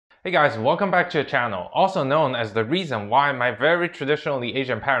Hey guys, welcome back to the channel, also known as the reason why my very traditionally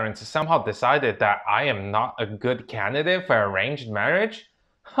Asian parents somehow decided that I am not a good candidate for arranged marriage?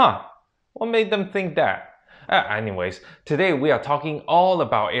 Huh, what made them think that? Anyways, today we are talking all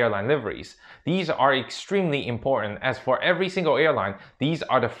about airline liveries. These are extremely important as for every single airline, these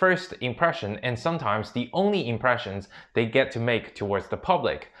are the first impression and sometimes the only impressions they get to make towards the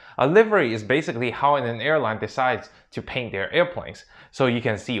public. A livery is basically how an airline decides to paint their airplanes. So you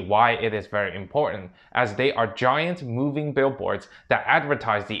can see why it is very important, as they are giant moving billboards that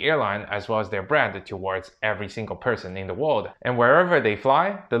advertise the airline as well as their brand towards every single person in the world. And wherever they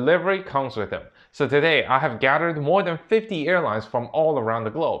fly, the livery comes with them. So today I have gathered more than 50 airlines from all around the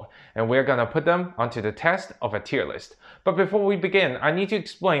globe, and we're gonna put them onto the test of a tier list. But before we begin, I need to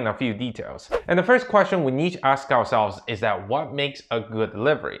explain a few details. And the first question we need to ask ourselves is that what makes a good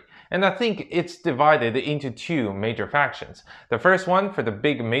livery? And I think it's divided into two major factions. The first one for the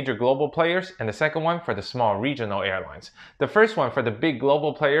big major global players and the second one for the small regional airlines. The first one for the big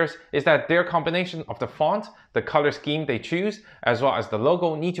global players is that their combination of the font, the color scheme they choose, as well as the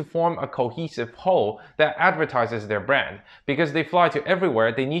logo need to form a cohesive whole that advertises their brand. Because they fly to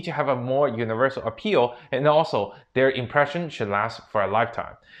everywhere, they need to have a more universal appeal, and also their impression should last for a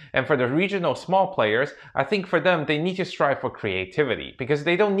lifetime. And for the regional small players, I think for them they need to strive for creativity because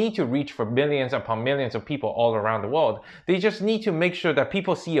they don't need to reach for millions upon millions of people all around the world. They just need to make sure that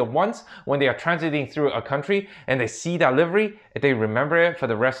people see it once when they are transiting through a country and they see that livery and they remember it for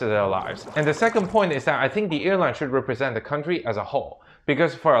the rest of their lives. And the second point is that I think the airline should represent the country as a whole.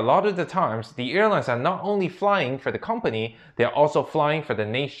 Because for a lot of the times, the airlines are not only flying for the company, they are also flying for the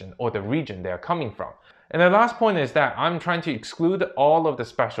nation or the region they are coming from. And the last point is that I'm trying to exclude all of the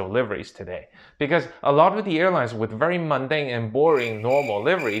special liveries today, because a lot of the airlines with very mundane and boring normal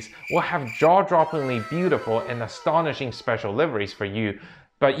liveries will have jaw-droppingly beautiful and astonishing special liveries for you,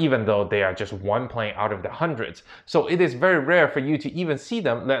 but even though they are just one plane out of the hundreds. So it is very rare for you to even see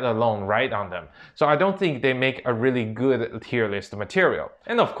them, let alone ride on them. So I don't think they make a really good tier list material.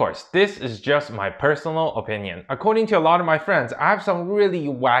 And of course, this is just my personal opinion. According to a lot of my friends, I have some really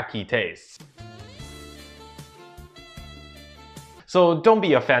wacky tastes. So don't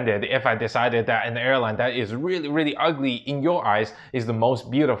be offended if I decided that an airline that is really ugly in your eyes is the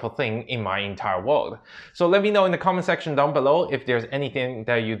most beautiful thing in my entire world. So let me know in the comment section down below if there's anything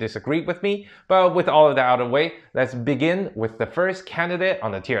that you disagree with me. But with all of that out of the way, let's begin with the first candidate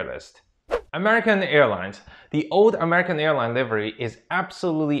on the tier list. American Airlines. The old American Airline livery is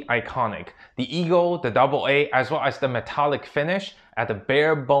absolutely iconic. The eagle, the AA, as well as the metallic finish at the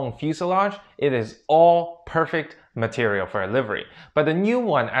bare bone fuselage, it is all perfect material for a livery. But the new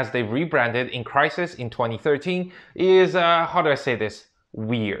one, as they rebranded in Crisis in 2013, is, how do I say this?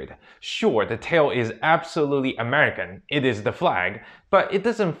 Weird. Sure, the tail is absolutely American, it is the flag, but it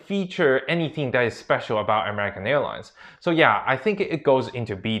doesn't feature anything that is special about American Airlines. So yeah, I think it goes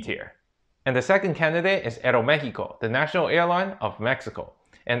into B tier. And the second candidate is Aeromexico, the national airline of Mexico.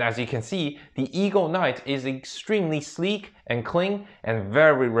 And as you can see, the Eagle Knight is extremely sleek and clean and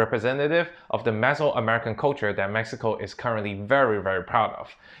very representative of the Mesoamerican culture that Mexico is currently very proud of.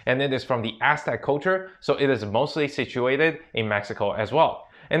 And it is from the Aztec culture, so it is mostly situated in Mexico as well.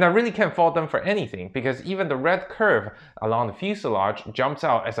 And I really can't fault them for anything because even the red curve along the fuselage jumps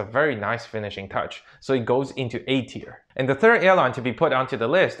out as a very nice finishing touch, so it goes into A tier. And the third airline to be put onto the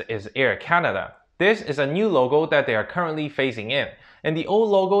list is Air Canada. This is a new logo that they are currently phasing in. And the old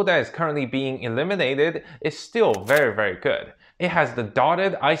logo that is currently being eliminated is still very good. It has the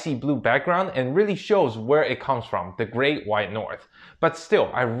dotted icy blue background and really shows where it comes from, the Great White North. But still,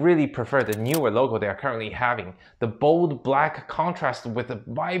 I really prefer the newer logo they are currently having. The bold black contrast with the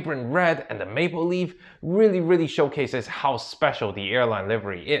vibrant red and the maple leaf really showcases how special the airline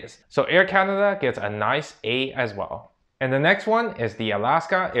livery is. So Air Canada gets a nice A as well. And the next one is the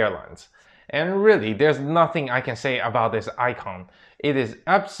Alaska Airlines. And really, there's nothing I can say about this icon. It is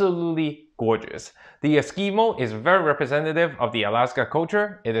absolutely gorgeous. The Eskimo is very representative of the Alaska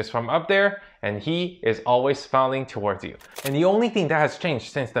culture. It is from up there, and he is always smiling towards you. And the only thing that has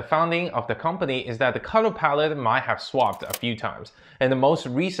changed since the founding of the company is that the color palette might have swapped a few times. And the most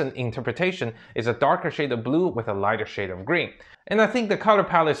recent interpretation is a darker shade of blue with a lighter shade of green. And I think the color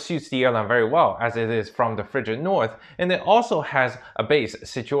palette suits the airline very well, as it is from the frigid north, and it also has a base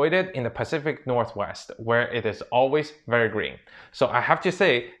situated in the Pacific Northwest, where it is always very green. So I have to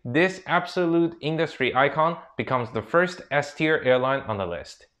say, this absolute industry icon becomes the first S-tier airline on the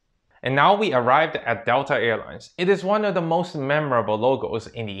list. And now we arrived at Delta Airlines. It is one of the most memorable logos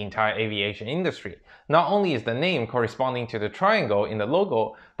in the entire aviation industry. Not only is the name corresponding to the triangle in the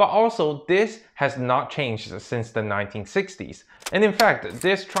logo, but also this has not changed since the 1960s. And in fact,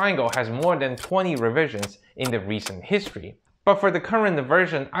 this triangle has more than 20 revisions in the recent history. But for the current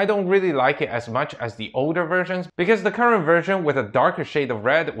version, I don't really like it as much as the older versions because the current version with a darker shade of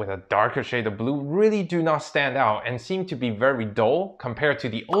red with a darker shade of blue really do not stand out and seem to be very dull compared to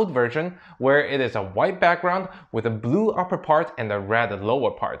the old version where it is a white background with a blue upper part and a red lower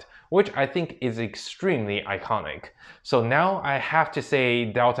part, which I think is extremely iconic. So now I have to say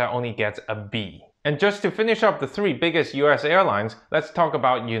Delta only gets a B. And just to finish up the three biggest US airlines, let's talk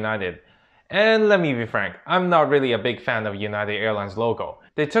about United. And let me be frank, I'm not really a big fan of United Airlines logo.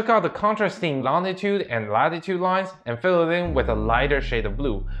 They took out the contrasting longitude and latitude lines and filled it in with a lighter shade of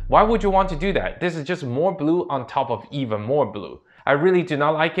blue. Why would you want to do that? This is just more blue on top of even more blue. I really do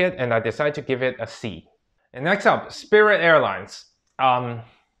not like it and I decided to give it a C. And next up, Spirit Airlines.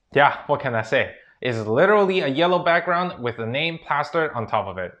 Yeah, what can I say? It's literally a yellow background with the name plastered on top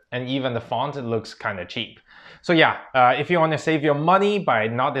of it. And even the font looks kinda cheap. So yeah, if you want to save your money by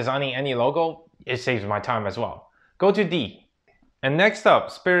not designing any logo, it saves my time as well. Go to D. And next up,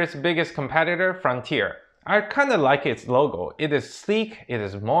 Spirit's biggest competitor, Frontier. I kind of like its logo. It is sleek, it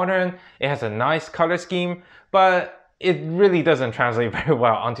is modern, it has a nice color scheme, but it really doesn't translate very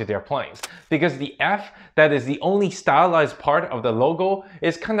well onto their planes because the F, that is the only stylized part of the logo,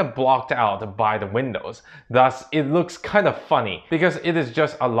 is kind of blocked out by the windows. Thus, it looks kind of funny because it is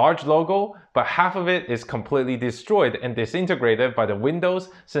just a large logo, but half of it is completely destroyed and disintegrated by the windows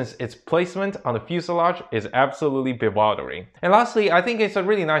since its placement on the fuselage is absolutely bewildering. And lastly, I think it's a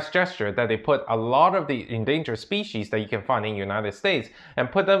really nice gesture that they put a lot of the endangered species that you can find in the United States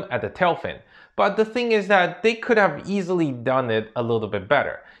and put them at the tail fin. But the thing is that they could have easily done it a little bit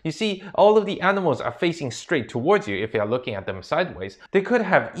better. You see, all of the animals are facing straight towards you if you are looking at them sideways. They could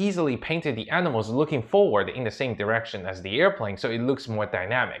have easily painted the animals looking forward in the same direction as the airplane so it looks more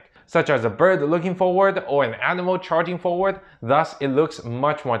dynamic, such as a bird looking forward or an animal charging forward, thus it looks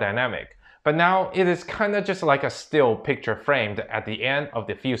much more dynamic. But now it is kind of just like a still picture framed at the end of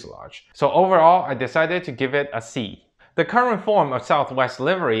the fuselage. So overall, I decided to give it a C. The current form of Southwest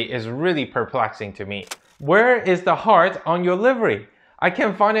livery is really perplexing to me. Where is the heart on your livery? I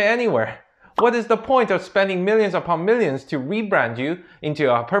can't find it anywhere. What is the point of spending millions upon millions to rebrand you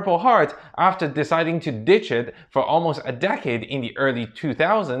into a Purple Heart after deciding to ditch it for almost a decade in the early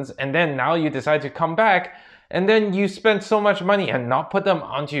 2000s and then now you decide to come back and then you spend so much money and not put them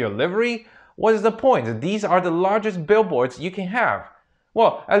onto your livery? What is the point? These are the largest billboards you can have.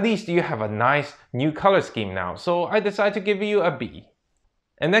 Well, at least you have a nice new color scheme now, so I decided to give you a B.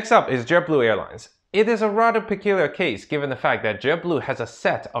 And next up is JetBlue Airlines. It is a rather peculiar case given the fact that JetBlue has a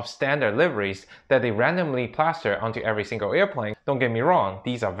set of standard liveries that they randomly plaster onto every single airplane. Don't get me wrong,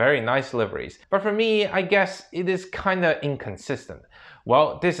 these are very nice liveries. But for me, I guess it is kinda inconsistent.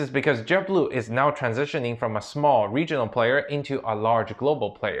 Well, this is because JetBlue is now transitioning from a small regional player into a large global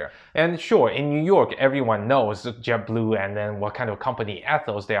player. And sure, in New York, everyone knows JetBlue and then what kind of company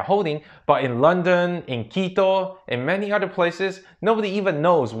ethos they are holding. But in London, in Quito, and many other places, nobody even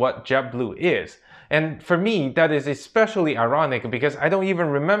knows what JetBlue is. And for me, that is especially ironic because I don't even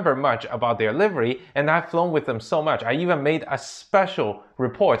remember much about their livery and I've flown with them so much. I even made a special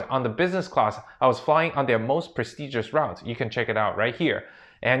report on the business class I was flying on their most prestigious route. You can check it out right here.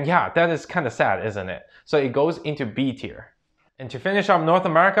 And yeah, that is kind of sad, isn't it? So it goes into B tier. And to finish up North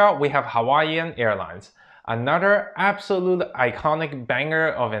America, we have Hawaiian Airlines. Another absolute iconic banger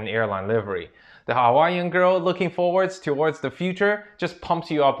of an airline livery. The Hawaiian girl looking forwards towards the future just pumps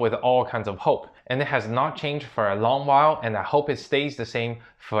you up with all kinds of hope. And it has not changed for a long while and I hope it stays the same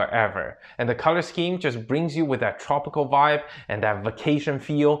forever. And the color scheme just brings you with that tropical vibe and that vacation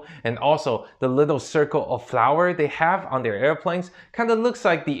feel, and also the little circle of flower they have on their airplanes kind of looks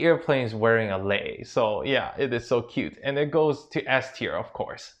like the airplane's wearing a lei. So yeah, it is so cute and it goes to S tier of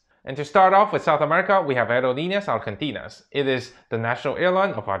course. And to start off with South America, we have Aerolíneas Argentinas. It is the national airline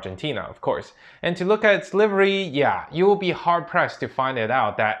of Argentina, of course. And to look at its livery, yeah, you will be hard-pressed to find it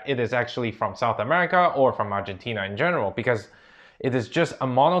out that it is actually from South America or from Argentina in general, because it is just a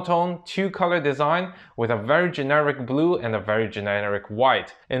monotone, two-color design with a very generic blue and a very generic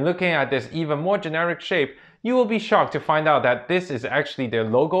white. And looking at this even more generic shape, you will be shocked to find out that this is actually their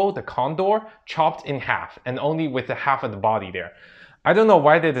logo, the condor, chopped in half, and only with the half of the body there. I don't know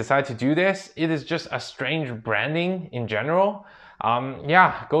why they decided to do this. It is just a strange branding in general.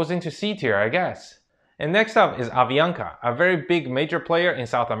 Yeah, goes into C tier, I guess. And next up is Avianca, a very big major player in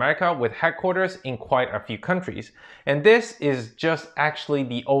South America with headquarters in quite a few countries. And this is just actually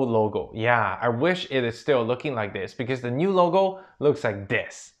the old logo. Yeah, I wish it is still looking like this because the new logo looks like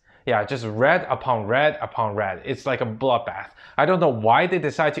this. Yeah, just red upon red upon red. It's like a bloodbath. I don't know why they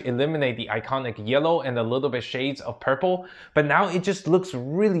decided to eliminate the iconic yellow and a little bit shades of purple, but now it just looks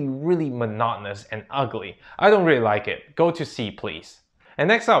really, really monotonous and ugly. I don't really like it. Go to C, please. And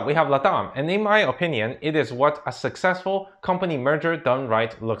next up, we have LATAM, and in my opinion, it is what a successful company merger done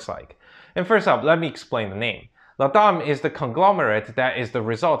right looks like. And first up, let me explain the name. LATAM is the conglomerate that is the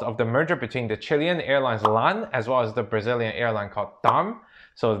result of the merger between the Chilean airlines LAN as well as the Brazilian airline called TAM.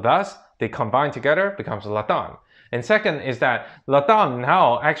 So thus, they combine together becomes LATAM. And second is that LATAM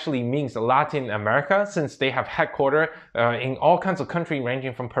now actually means Latin America since they have headquarters in all kinds of countries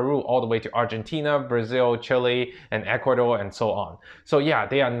ranging from Peru all the way to Argentina, Brazil, Chile, and Ecuador, and so on. So yeah,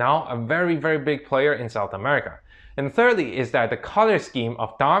 they are now a very, very big player in South America. And thirdly is that the color scheme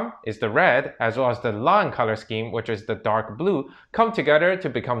of TAM is the red, as well as the LAN color scheme, which is the dark blue, come together to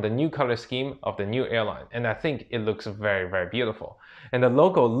become the new color scheme of the new airline. And I think it looks very, very beautiful. And the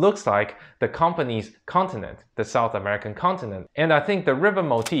logo looks like the company's continent, the South American continent. And I think the ribbon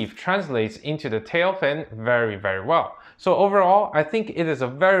motif translates into the tail fin very, very well. So overall, I think it is a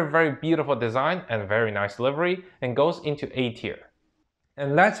very, very beautiful design and very nice livery and goes into A tier.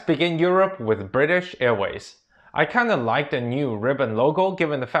 And let's begin Europe with British Airways. I kind of like the new ribbon logo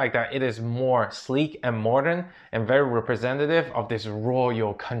given the fact that it is more sleek and modern and very representative of this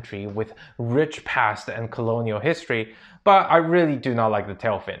royal country with rich past and colonial history, but I really do not like the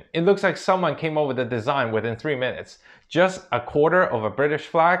tail fin. It looks like someone came up with the design within 3 minutes. Just a quarter of a British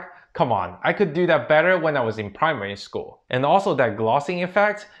flag? Come on, I could do that better when I was in primary school. And also that glossing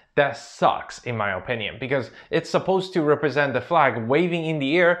effect, that sucks in my opinion because it's supposed to represent the flag waving in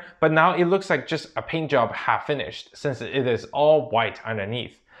the air, but now it looks like just a paint job half finished since it is all white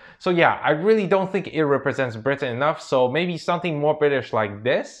underneath. So yeah, I really don't think it represents Britain enough, so maybe something more British like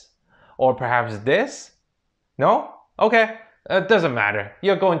this? Or perhaps this? No? Okay, it doesn't matter.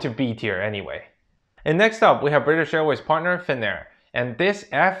 You're going to B tier anyway. And next up, we have British Airways partner Finnair. And this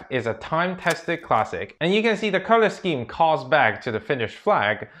F is a time-tested classic. And you can see the color scheme calls back to the Finnish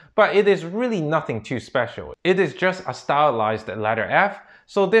flag, but it is really nothing too special. It is just a stylized letter F,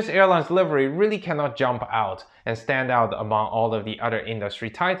 so this airline's livery really cannot jump out and stand out among all of the other industry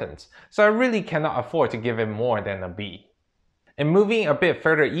titans. So I really cannot afford to give it more than a B. And moving a bit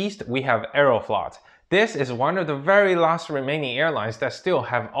further east, we have Aeroflot. This is one of the very last remaining airlines that still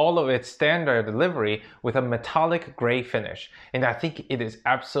have all of its standard livery with a metallic gray finish, and I think it is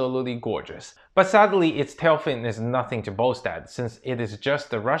absolutely gorgeous. But sadly, its tail fin is nothing to boast at, since it is just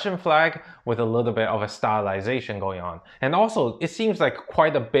the Russian flag with a little bit of a stylization going on. And also, it seems like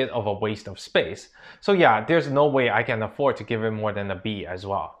quite a bit of a waste of space. So yeah, there's no way I can afford to give it more than a B as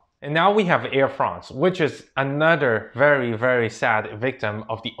well. And now we have Air France, which is another very, very sad victim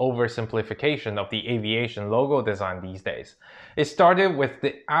of the oversimplification of the aviation logo design these days. It started with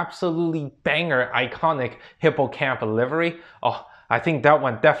the absolutely banger, iconic hippocamp livery. Oh, I think that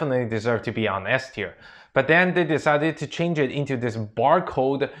one definitely deserved to be on S tier. But then they decided to change it into this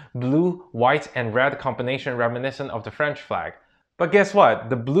barcode blue, white, and red combination reminiscent of the French flag. But guess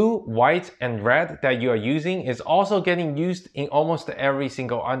what? The blue, white, and red that you are using is also getting used in almost every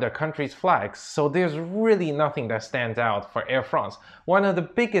single other country's flags, so there's really nothing that stands out for Air France, one of the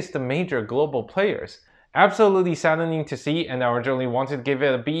biggest major global players. Absolutely saddening to see, and I originally wanted to give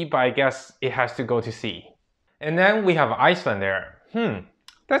it a B, but I guess it has to go to C. And then we have Iceland Air.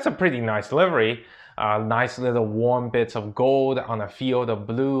 That's a pretty nice livery. Nice little warm bits of gold on a field of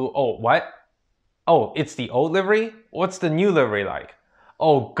blue. Oh, what? Oh, it's the old livery? What's the new livery like?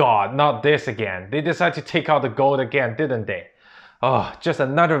 Oh god, not this again. They decided to take out the gold again, didn't they? Oh, just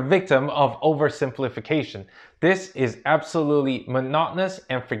another victim of oversimplification. This is absolutely monotonous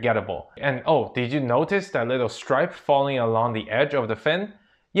and forgettable. And oh, did you notice that little stripe falling along the edge of the fin?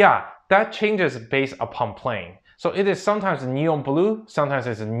 Yeah, that changes based upon plane. So it is sometimes neon blue, sometimes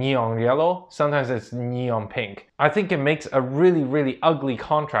it's neon yellow, sometimes it's neon pink. I think it makes a really, really ugly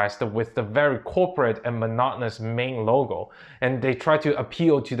contrast with the very corporate and monotonous main logo. And they try to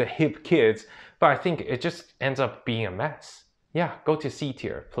appeal to the hip kids, but I think it just ends up being a mess. Yeah, go to C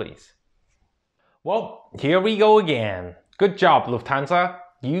tier, please. Well, here we go again. Good job, Lufthansa.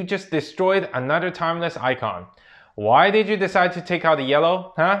 You just destroyed another timeless icon. Why did you decide to take out the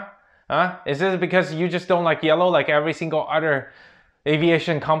yellow, huh? Is this because you just don't like yellow like every single other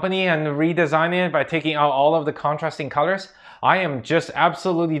aviation company and redesign it by taking out all of the contrasting colors? I am just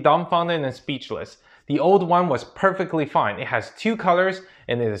absolutely dumbfounded and speechless. The old one was perfectly fine. It has two colors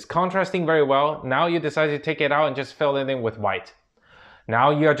and it is contrasting very well. Now you decide to take it out and just fill it in with white.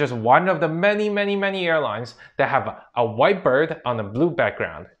 Now you are just one of the many airlines that have a white bird on a blue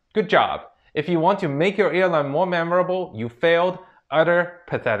background. Good job. If you want to make your airline more memorable, you failed utter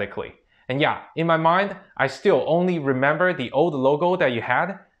pathetically. And yeah, in my mind, I still only remember the old logo that you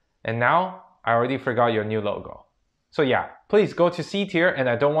had, and now I already forgot your new logo. So yeah, please go to C tier and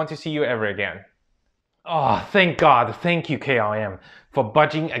I don't want to see you ever again. Oh, thank God. Thank you, KLM, for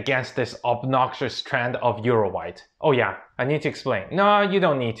budging against this obnoxious trend of Euro-white. Oh yeah, I need to explain. No, you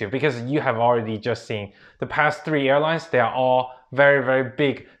don't need to, because you have already just seen the past 3 airlines. They are all very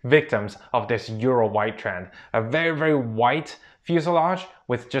big victims of this Euro-white trend. A very white fuselage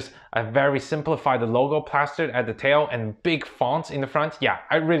with just a very simplified logo plastered at the tail and big fonts in the front. Yeah,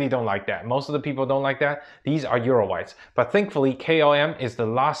 I really don't like that. Most of the people don't like that. These are Euro-whites. But thankfully, KLM is the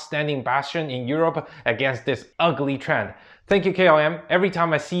last standing bastion in Europe against this ugly trend. Thank you, KLM. Every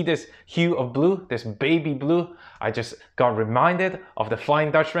time I see this hue of blue, this baby blue, I just got reminded of the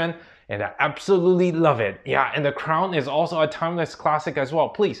Flying Dutchman, and I absolutely love it. Yeah, and the crown is also a timeless classic as well.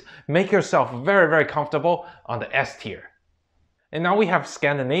 Please make yourself very comfortable on the S tier. And now we have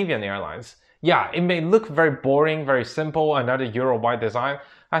Scandinavian Airlines. Yeah, it may look very boring, very simple, another Euro-white design.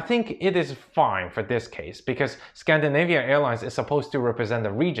 I think it is fine for this case because Scandinavian Airlines is supposed to represent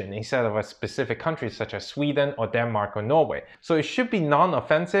a region instead of a specific country such as Sweden or Denmark or Norway. So it should be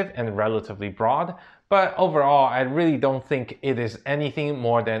non-offensive and relatively broad, but overall I really don't think it is anything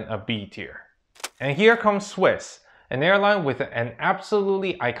more than a B tier. And here comes Swiss, an airline with an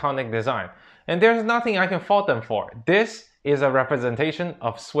absolutely iconic design. And there's nothing I can fault them for. This is a representation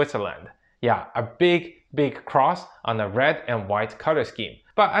of Switzerland. Yeah, a big cross on a red and white color scheme.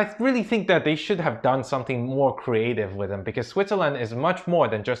 But I really think that they should have done something more creative with them because Switzerland is much more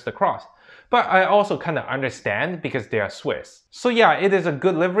than just the cross. But I also kind of understand because they are Swiss. So yeah, it is a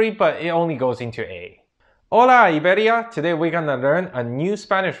good livery, but it only goes into A. Hola Iberia! Today we're gonna learn a new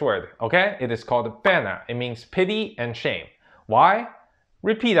Spanish word, okay? It is called pena. It means pity and shame. Why?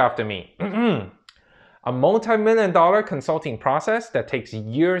 Repeat after me. A multi-million-dollar consulting process that takes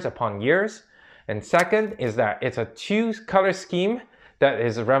years upon years. And second is that it's a 2-color scheme that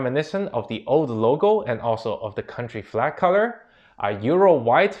is reminiscent of the old logo and also of the country flag color. A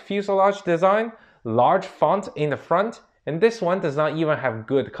Euro-white fuselage design, large font in the front, and this one does not even have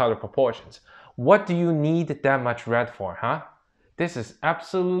good color proportions. What do you need that much red for, huh? This is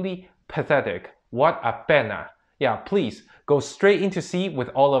absolutely pathetic. What a pena. Yeah, please go straight into C with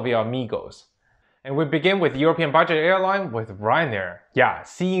all of your amigos. And we begin with European budget airline with Ryanair. Yeah,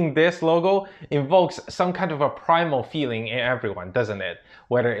 seeing this logo invokes some kind of a primal feeling in everyone, doesn't it?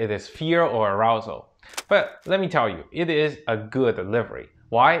 Whether it is fear or arousal. But let me tell you, it is a good livery.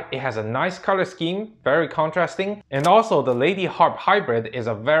 Why? It has a nice color scheme, very contrasting, and also the Lady Harp hybrid is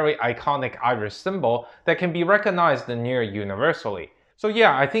a very iconic Irish symbol that can be recognized near universally. So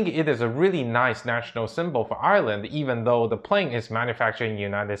yeah, I think it is a really nice national symbol for Ireland, even though the plane is manufactured in the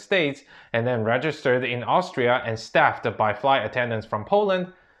United States and then registered in Austria and staffed by flight attendants from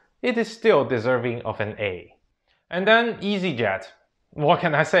Poland, it is still deserving of an A. And then EasyJet. What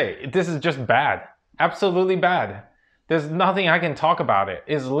can I say? This is just bad. Absolutely bad. There's nothing I can talk about it.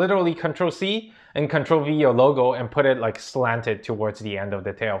 It's literally Ctrl-C and Ctrl-V your logo and put it like slanted towards the end of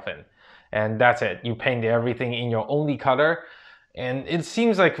the tail fin. And that's it. You paint everything in your only color. And it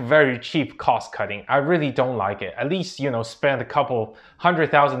seems like very cheap cost cutting. I really don't like it. At least, spend a couple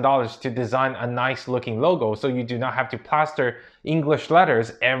 $100,000 to design a nice looking logo so you do not have to plaster English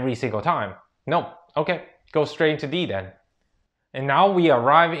letters every single time. No, okay, go straight into D then. And now we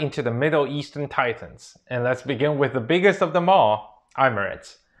arrive into the Middle Eastern titans. And let's begin with the biggest of them all,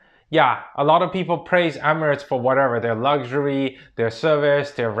 Emirates. Yeah, a lot of people praise Emirates for whatever, their luxury, their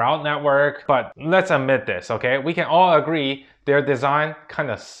service, their route network, but let's admit this, okay? We can all agree their design kind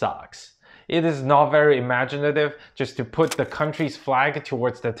of sucks. It is not very imaginative just to put the country's flag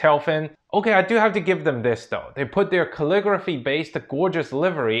towards the tail fin. Okay, I do have to give them this though. They put their calligraphy-based gorgeous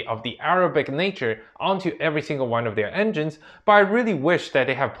livery of the Arabic nature onto every single one of their engines, but I really wish that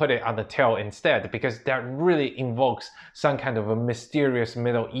they have put it on the tail instead because that really invokes some kind of a mysterious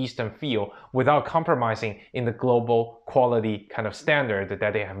Middle Eastern feel without compromising in the global quality kind of standard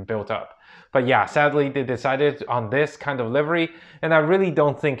that they have built up. But yeah, sadly they decided on this kind of livery and I really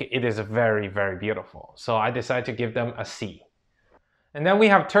don't think it is very beautiful. So I decided to give them a C. And then we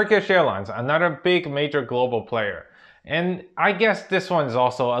have Turkish Airlines, another big major global player. And I guess this one is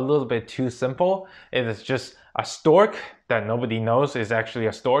also a little bit too simple. It is just a stork that nobody knows is actually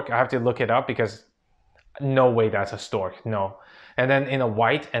a stork. I have to look it up because no way that's a stork, no. and then in a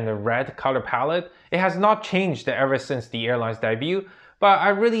white and a red color palette. It has not changed ever since the airline's debut, but I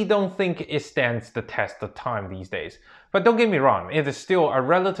really don't think it stands the test of time these days. But don't get me wrong, it is still a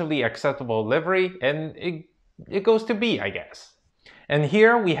relatively acceptable livery, and it goes to B, I guess. And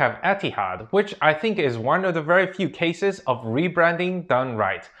here we have Etihad, which I think is one of the very few cases of rebranding done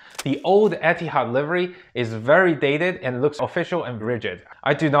right. The old Etihad livery is very dated and looks official and rigid.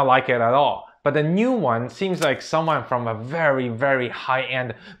 I do not like it at all. But the new one seems like someone from a very, very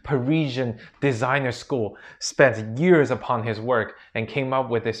high-end Parisian designer school spent years upon his work and came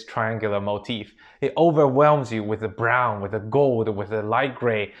up with this triangular motif. It overwhelms you with the brown, with the gold, with the light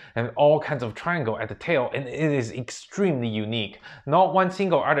gray, and all kinds of triangle at the tail, and it is extremely unique. Not one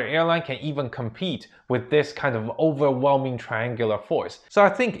single other airline can even compete with this kind of overwhelming triangular force. So I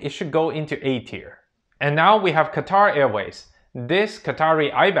think it should go into A tier. And now we have Qatar Airways. This Qatari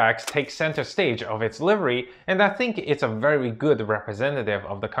Ibex takes center stage of its livery, and I think it's a very good representative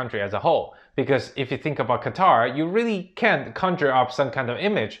of the country as a whole. Because if you think about Qatar, you really can't conjure up some kind of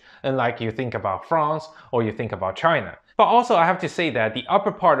image unlike you think about France or you think about China. But also I have to say that the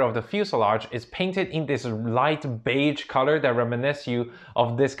upper part of the fuselage is painted in this light beige color that reminisces you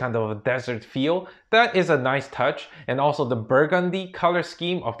of this kind of desert feel. That is a nice touch, and also the burgundy color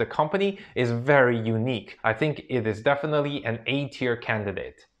scheme of the company is very unique. I think it is definitely an A tier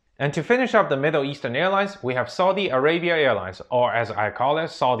candidate. And to finish up the Middle Eastern airlines, we have Saudi Arabia Airlines, or as I call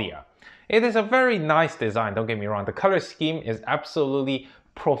it, Saudia. It is a very nice design, don't get me wrong. The color scheme is absolutely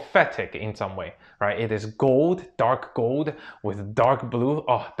prophetic in some way, right? It is gold, dark gold with dark blue.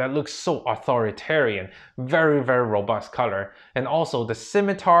 Oh, that looks so authoritarian. Very, very robust color. And also the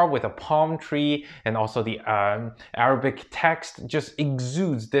scimitar with a palm tree and also the Arabic text just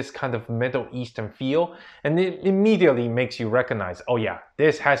exudes this kind of Middle Eastern feel. And it immediately makes you recognize, oh yeah,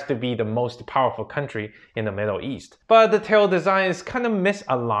 this has to be the most powerful country in the Middle East. But the tail design is kind of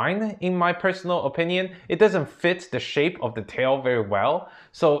misaligned in my personal opinion. It doesn't fit the shape of the tail very well.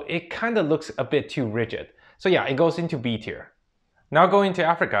 So it kind of looks a bit too rigid. So yeah, it goes into B tier. Now going to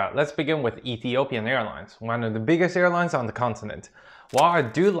Africa, let's begin with Ethiopian Airlines, one of the biggest airlines on the continent. While I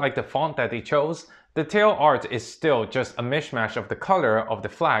do like the font that they chose, the tail art is still just a mishmash of the color of the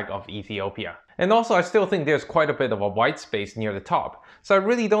flag of Ethiopia. And also I still think there's quite a bit of a white space near the top, so I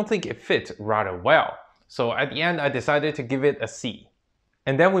really don't think it fits rather well. So at the end I decided to give it a C.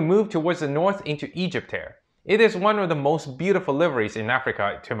 And then we move towards the north into Egypt Air. It is one of the most beautiful liveries in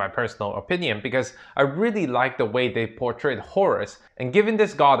Africa to my personal opinion because I really like the way they portrayed Horus and given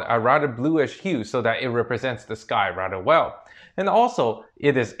this god a rather bluish hue so that it represents the sky rather well. And also,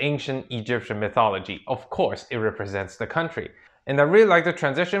 it is ancient Egyptian mythology. Of course, it represents the country. And I really like the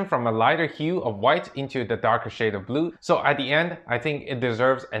transition from a lighter hue of white into the darker shade of blue. So at the end, I think it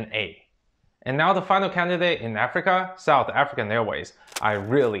deserves an A. And now the final candidate in Africa, South African Airways. I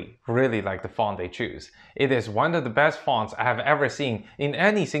really like the font they choose. It is one of the best fonts I have ever seen in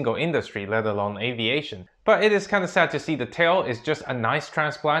any single industry, let alone aviation. But it is kind of sad to see the tail is just a nice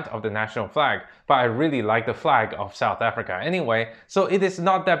transplant of the national flag, but I really like the flag of South Africa anyway, so it is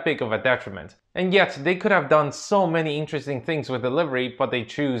not that big of a detriment. And yet, they could have done so many interesting things with the livery, but they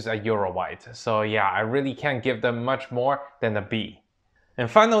choose a Euro white. So yeah, I really can't give them much more than a B. And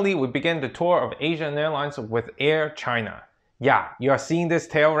finally, we begin the tour of Asian airlines with Air China. Yeah, you are seeing this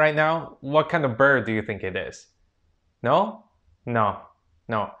tail right now? What kind of bird do you think it is? No? No.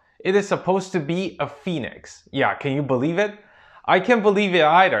 It is supposed to be a phoenix. Yeah, can you believe it? I can't believe it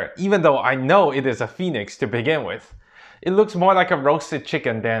either, even though I know it is a phoenix to begin with. It looks more like a roasted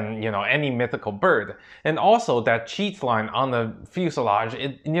chicken than, any mythical bird. And also that cheat line on the fuselage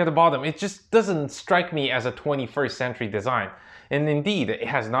near the bottom, it just doesn't strike me as a 21st century design. And indeed, it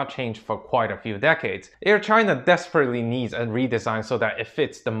has not changed for quite a few decades. Air China desperately needs a redesign so that it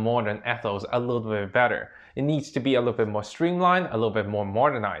fits the modern ethos a little bit better. It needs to be a little bit more streamlined, a little bit more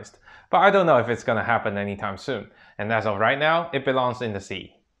modernized. But I don't know if it's gonna happen anytime soon. And as of right now, it belongs in the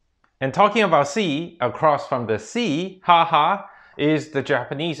C. And talking about C, across from the C, haha, is the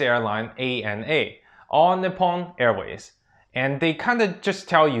Japanese airline ANA, All Nippon Airways. And they kind of just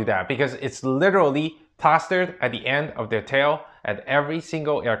tell you that because it's literally plastered at the end of their tail at every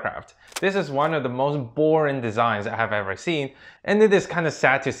single aircraft. This is one of the most boring designs I have ever seen, and it is kind of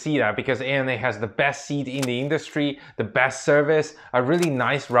sad to see that because ANA has the best seat in the industry, the best service, a really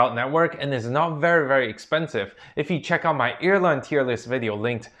nice route network, and is not very expensive. If you check out my Airline Tierlist video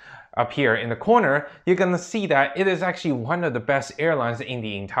linked up here in the corner, you're gonna see that it is actually one of the best airlines in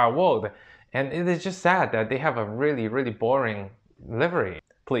the entire world. And it is just sad that they have a really boring livery.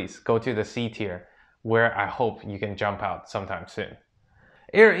 Please go to the C tier, where I hope you can jump out sometime soon.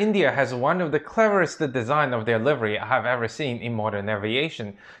 Air India has one of the cleverest design of their livery I have ever seen in modern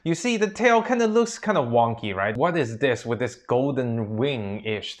aviation. You see, the tail kind of looks kind of wonky, right? What is this with this golden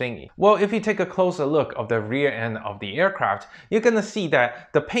wing-ish thingy? Well, if you take a closer look of the rear end of the aircraft, you're gonna see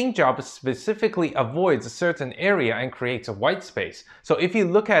that the paint job specifically avoids a certain area and creates a white space. So if you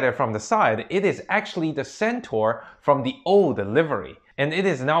look at it from the side, it is actually the centaur from the old livery, and it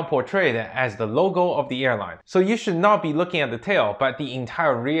is now portrayed as the logo of the airline. So you should not be looking at the tail, but the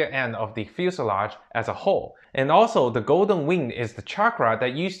entire rear end of the fuselage as a whole. And also, the golden wing is the chakra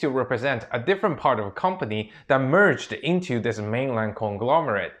that used to represent a different part of a company that merged into this mainland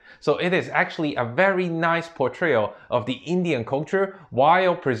conglomerate. So it is actually a very nice portrayal of the Indian culture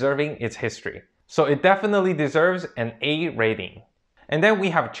while preserving its history. So it definitely deserves an A rating. And then we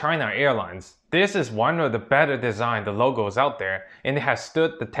have China Airlines. This is one of the better designed logos out there, and it has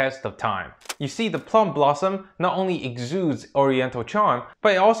stood the test of time. You see, the plum blossom not only exudes oriental charm,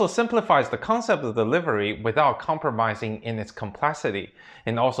 but it also simplifies the concept of the livery without compromising in its complexity.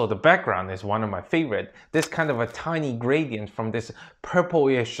 And also the background is one of my favorite. This kind of a tiny gradient from this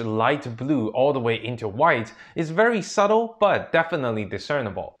purplish light blue all the way into white is very subtle, but definitely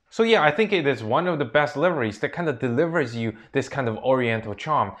discernible. So yeah, I think it is one of the best liveries that kind of delivers you this kind of oriental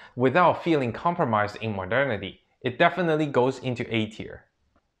charm without feeling compromised in modernity. It definitely goes into A tier.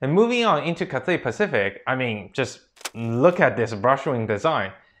 And moving on into Cathay Pacific, I mean, just look at this brushwing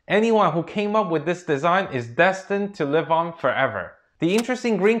design. Anyone who came up with this design is destined to live on forever. The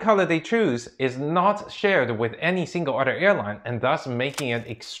interesting green color they choose is not shared with any single other airline, and thus making it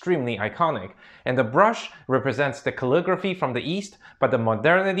extremely iconic. And the brush represents the calligraphy from the east, but the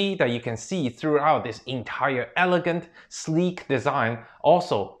modernity that you can see throughout this entire elegant, sleek design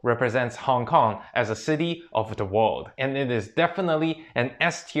also represents Hong Kong as a city of the world. And it is definitely an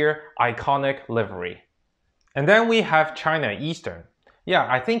S-tier iconic livery. And then we have China Eastern. Yeah,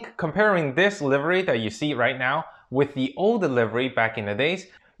 I think comparing this livery that you see right now with the old livery back in the days,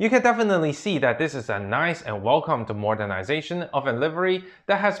 you can definitely see that this is a nice and welcomed modernization of a livery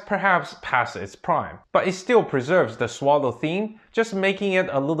that has perhaps passed its prime. But it still preserves the swallow theme, just making it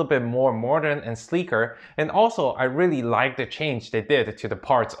a little bit more modern and sleeker, and also I really like the change they did to the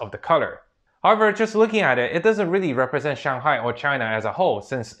parts of the color. However, just looking at it, it doesn't really represent Shanghai or China as a whole,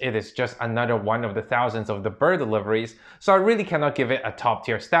 since it is just another one of the thousands of the bird liveries, so I really cannot give it a top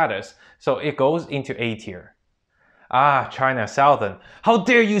tier status, so it goes into A tier. Ah, China Southern. How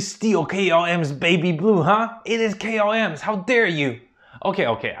dare you steal KLM's baby blue, huh? It is KLM's, how dare you? Okay,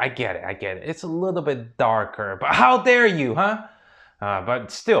 I get it. It's a little bit darker, but how dare you, huh?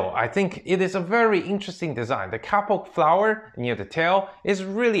 But still, I think it is a very interesting design. The kapok flower near the tail is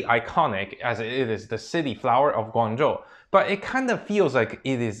really iconic as it is the city flower of Guangzhou, but it kind of feels like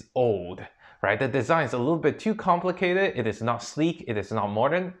it is old, right? The design is a little bit too complicated, it is not sleek, it is not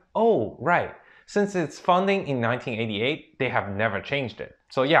modern. Oh, right. Since its founding in 1988, they have never changed it.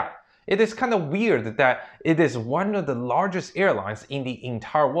 So yeah, it is kind of weird that it is one of the largest airlines in the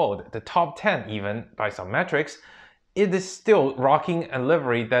entire world, the top 10 even by some metrics. It is still rocking a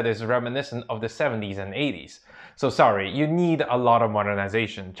livery that is reminiscent of the 70s and 80s. So sorry, you need a lot of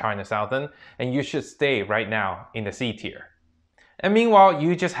modernization, China Southern, and you should stay right now in the C tier. And meanwhile,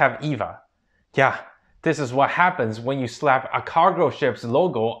 you just have EVA. Yeah. This is what happens when you slap a cargo ship's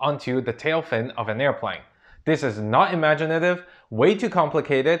logo onto the tail fin of an airplane. This is not imaginative, way too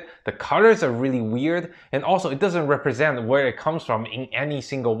complicated, the colors are really weird, and also it doesn't represent where it comes from in any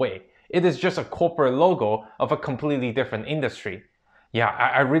single way. It is just a corporate logo of a completely different industry. Yeah,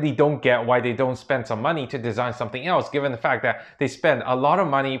 I really don't get why they don't spend some money to design something else, given the fact that they spend a lot of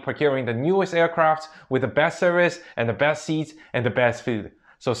money procuring the newest aircrafts with the best service and the best seats and the best food.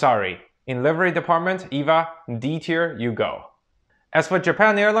 So sorry. In livery department, EVA, D tier, you go. As for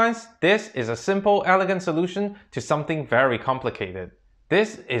Japan Airlines, this is a simple, elegant solution to something very complicated.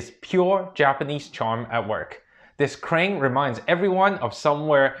 This is pure Japanese charm at work. This crane reminds everyone of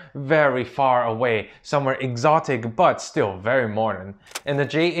somewhere very far away, somewhere exotic but still very modern. And the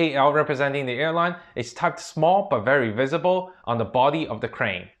JAL representing the airline is typed small but very visible on the body of the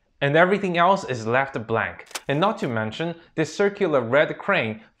crane. And everything else is left blank. And not to mention, this circular red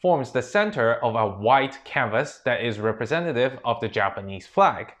crane forms the center of a white canvas that is representative of the Japanese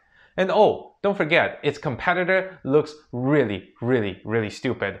flag. And oh, don't forget, its competitor looks really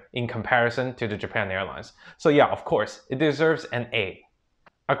stupid in comparison to the Japan Airlines. So yeah, of course, it deserves an A.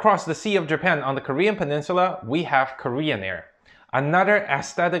 Across the Sea of Japan on the Korean peninsula, we have Korean Air. Another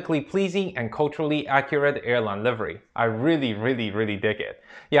aesthetically pleasing and culturally accurate airline livery. I really dig it.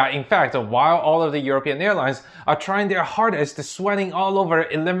 Yeah, in fact, while all of the European airlines are trying their hardest, sweating all over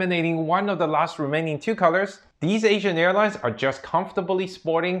eliminating one of the last remaining two colors, these Asian airlines are just comfortably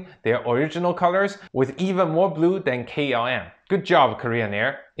sporting their original colors with even more blue than KLM. Good job, Korean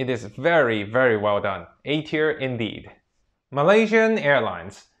Air. It is very well done. A tier indeed. Malaysian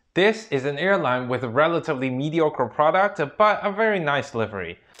Airlines. This is an airline with a relatively mediocre product, but a very nice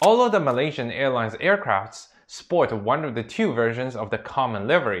livery. All of the Malaysian Airlines aircrafts sport one of the two versions of the common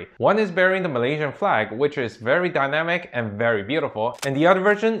livery. One is bearing the Malaysian flag, which is very dynamic and very beautiful, and the other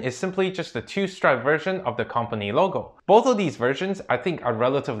version is simply just the two-stripe version of the company logo. Both of these versions I think are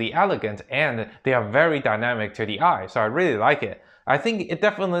relatively elegant and they are very dynamic to the eye, so I really like it. I think it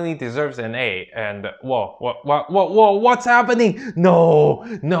definitely deserves an A, and whoa, what's happening? No,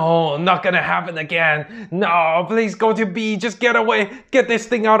 not gonna happen again. No, please go to B, just get away, get this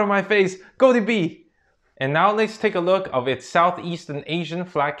thing out of my face, go to B. And now let's take a look of its Southeastern Asian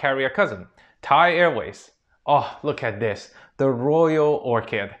flag carrier cousin, Thai Airways. Oh, look at this, the Royal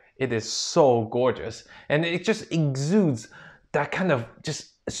Orchid. It is so gorgeous, and it just exudes that kind of just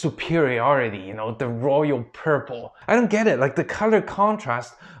superiority, you know, the royal purple. I don't get it, like the color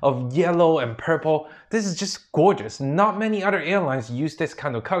contrast of yellow and purple, this is just gorgeous. Not many other airlines use this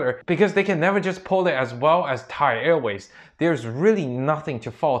kind of color because they can never just pull it as well as Thai Airways. There's really nothing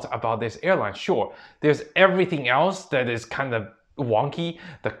to fault about this airline. Sure, there's everything else that is kind of wonky,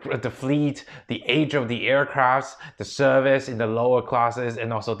 the fleet, the age of the aircrafts, the service in the lower classes,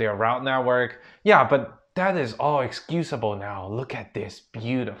 and also their route network. Yeah, but that is all excusable now. Look at this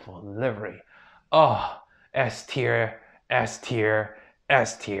beautiful livery. Oh, S tier, S tier,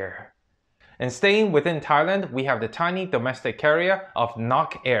 S tier. And staying within Thailand, we have the tiny domestic carrier of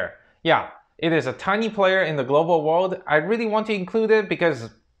Nok Air. Yeah, it is a tiny player in the global world. I really want to include it because,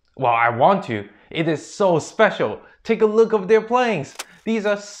 well, I want to. It is so special. Take a look of their planes. These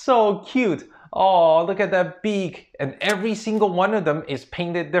are so cute. Oh, look at that beak. And every single one of them is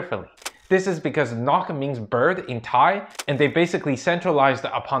painted differently. This is because Nok means bird in Thai, and they basically centralized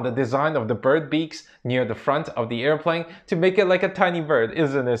upon the design of the bird beaks near the front of the airplane to make it like a tiny bird.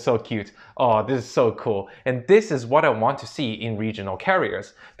 Isn't it so cute? Oh, this is so cool. And this is what I want to see in regional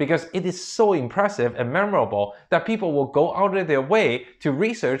carriers, because it is so impressive and memorable that people will go out of their way to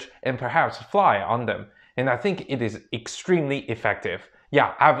research and perhaps fly on them. And I think it is extremely effective.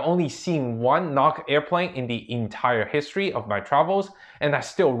 Yeah, I've only seen one Nok airplane in the entire history of my travels, and I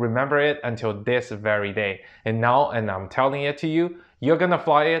still remember it until this very day. And now, and I'm telling it to you, you're gonna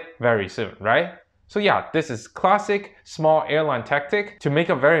fly it very soon, right? So yeah, this is classic small airline tactic to make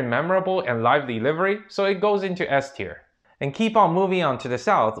a very memorable and lively livery, so it goes into S tier. And keep on moving on to the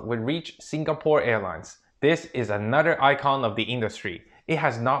south, we reach Singapore Airlines. This is another icon of the industry. It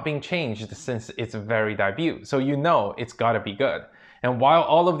has not been changed since its very debut, so you know it's gotta be good. And while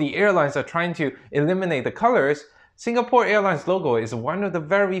all of the airlines are trying to eliminate the colors, Singapore Airlines logo is one of the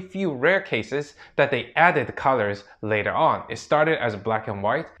very few rare cases that they added colors later on. It started as black and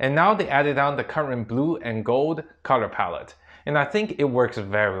white, and now they added on the current blue and gold color palette. And I think it works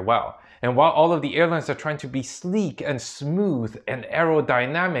very well. And while all of the airlines are trying to be sleek and smooth and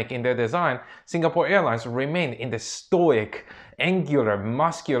aerodynamic in their design, Singapore Airlines remain in the stoic, angular,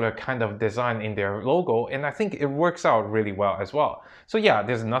 muscular kind of design in their logo, and I think it works out really well as well. So yeah,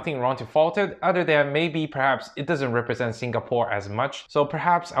 there's nothing wrong to fault it, other than maybe perhaps it doesn't represent Singapore as much, so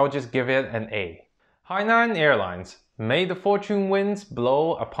perhaps I'll just give it an A. Hainan Airlines. May the fortune winds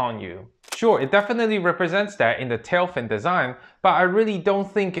blow upon you. Sure, it definitely represents that in the tail fin design, but I really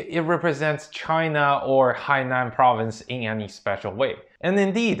don't think it represents China or Hainan province in any special way. And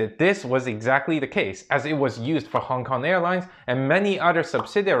indeed, this was exactly the case, as it was used for Hong Kong Airlines and many other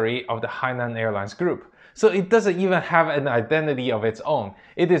subsidiaries of the Hainan Airlines group. So it doesn't even have an identity of its own.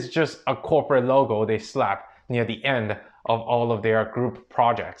 It is just a corporate logo they slap near the end of all of their group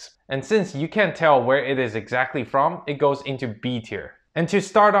projects. And since you can't tell where it is exactly from, it goes into B tier. And to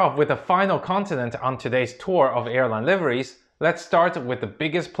start off with the final continent on today's tour of airline liveries, let's start with the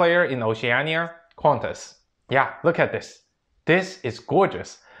biggest player in Oceania, Qantas. Yeah, look at this. This is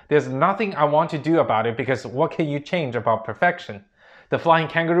gorgeous. There's nothing I want to do about it because what can you change about perfection? The flying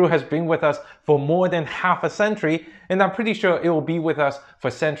kangaroo has been with us for more than half a century, and I'm pretty sure it will be with us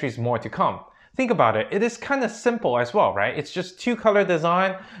for centuries more to come. Think about it, it is kind of simple as well, right? It's just two-color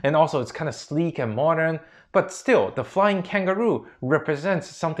design, and also it's kind of sleek and modern, But still, the flying kangaroo represents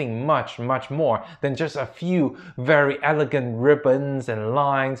something much more than just a few very elegant ribbons and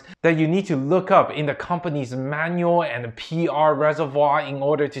lines that you need to look up in the company's manual and PR reservoir in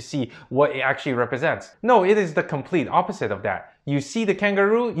order to see what it actually represents. No, it is the complete opposite of that. You see the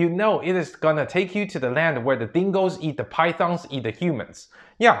kangaroo, you know it is gonna take you to the land where the dingoes eat the pythons, eat the humans.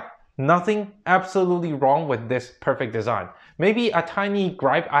 Yeah, nothing absolutely wrong with this perfect design. Maybe a tiny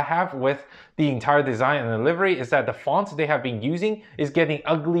gripe I have with the entire design and the livery is that the font they have been using is getting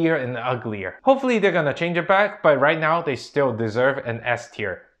uglier and uglier. Hopefully they're gonna change it back, but right now they still deserve an S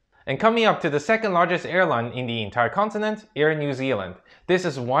tier. And coming up to the second largest airline in the entire continent, Air New Zealand. This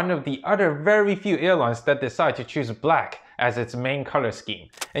is one of the other very few airlines that decide to choose black as its main color scheme.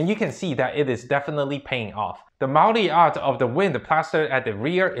 And you can see that it is definitely paying off. The Maori art of the wind plastered at the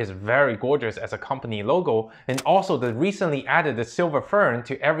rear is very gorgeous as a company logo, and also the recently added silver fern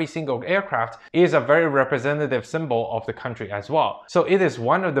to every single aircraft is a very representative symbol of the country as well. So it is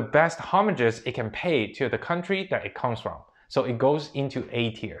one of the best homages it can pay to the country that it comes from. So it goes into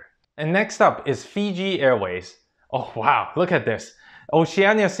A tier. And next up is Fiji Airways. Oh wow, look at this.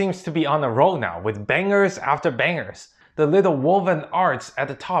 Oceania seems to be on a roll now with bangers after bangers. The little woven arts at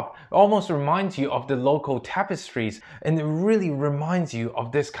the top almost reminds you of the local tapestries, and it really reminds you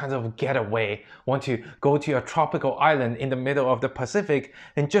of this kind of getaway. Want to go to a tropical island in the middle of the Pacific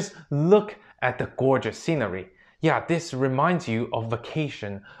and just look at the gorgeous scenery. Yeah, this reminds you of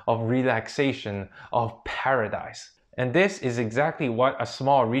vacation, of relaxation, of paradise. And this is exactly what a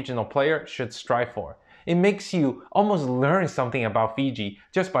small regional player should strive for. It makes you almost learn something about Fiji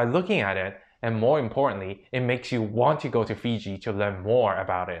just by looking at it. And more importantly, it makes you want to go to Fiji to learn more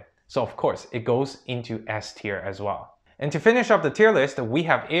about it. So of course, it goes into S tier as well. And to finish up the tier list, we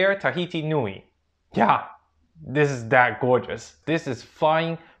have Air Tahiti Nui. Yeah, this is that gorgeous. This is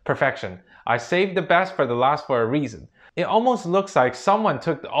flying perfection. I saved the best for the last for a reason. It almost looks like someone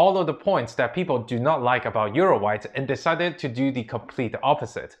took all of the points that people do not like about Eurowhite and decided to do the complete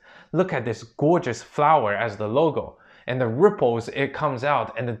opposite. Look at this gorgeous flower as the logo. And the ripples it comes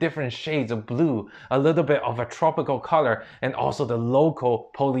out and the different shades of blue, a little bit of a tropical color, and also the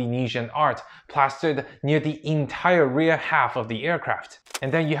local Polynesian art plastered near the entire rear half of the aircraft.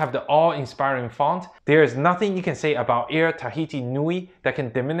 And then you have the awe-inspiring font. There is nothing you can say about Air Tahiti Nui that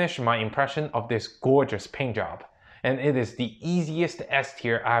can diminish my impression of this gorgeous paint job. And it is the easiest S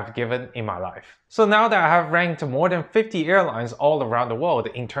tier I have given in my life. So now that I have ranked more than 50 airlines all around the world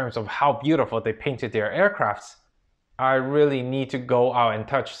in terms of how beautiful they painted their aircrafts, I really need to go out and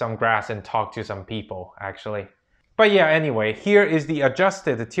touch some grass and talk to some people, actually. But yeah, anyway, here is the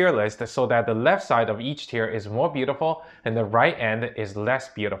adjusted tier list so that the left side of each tier is more beautiful and the right end is less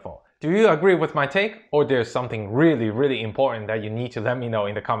beautiful. Do you agree with my take, or there's something really important that you need to let me know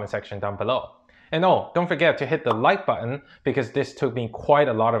in the comment section down below? And oh, don't forget to hit the like button because this took me quite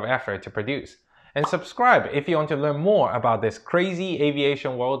a lot of effort to produce. And subscribe if you want to learn more about this crazy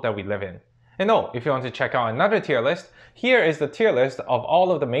aviation world that we live in. And oh, if you want to check out another tier list, here is the tier list of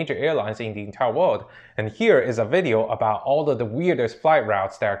all of the major airlines in the entire world. And here is a video about all of the weirdest flight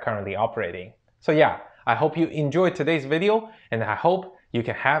routes that are currently operating. So yeah, I hope you enjoyed today's video and I hope you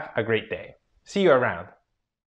can have a great day. See you around.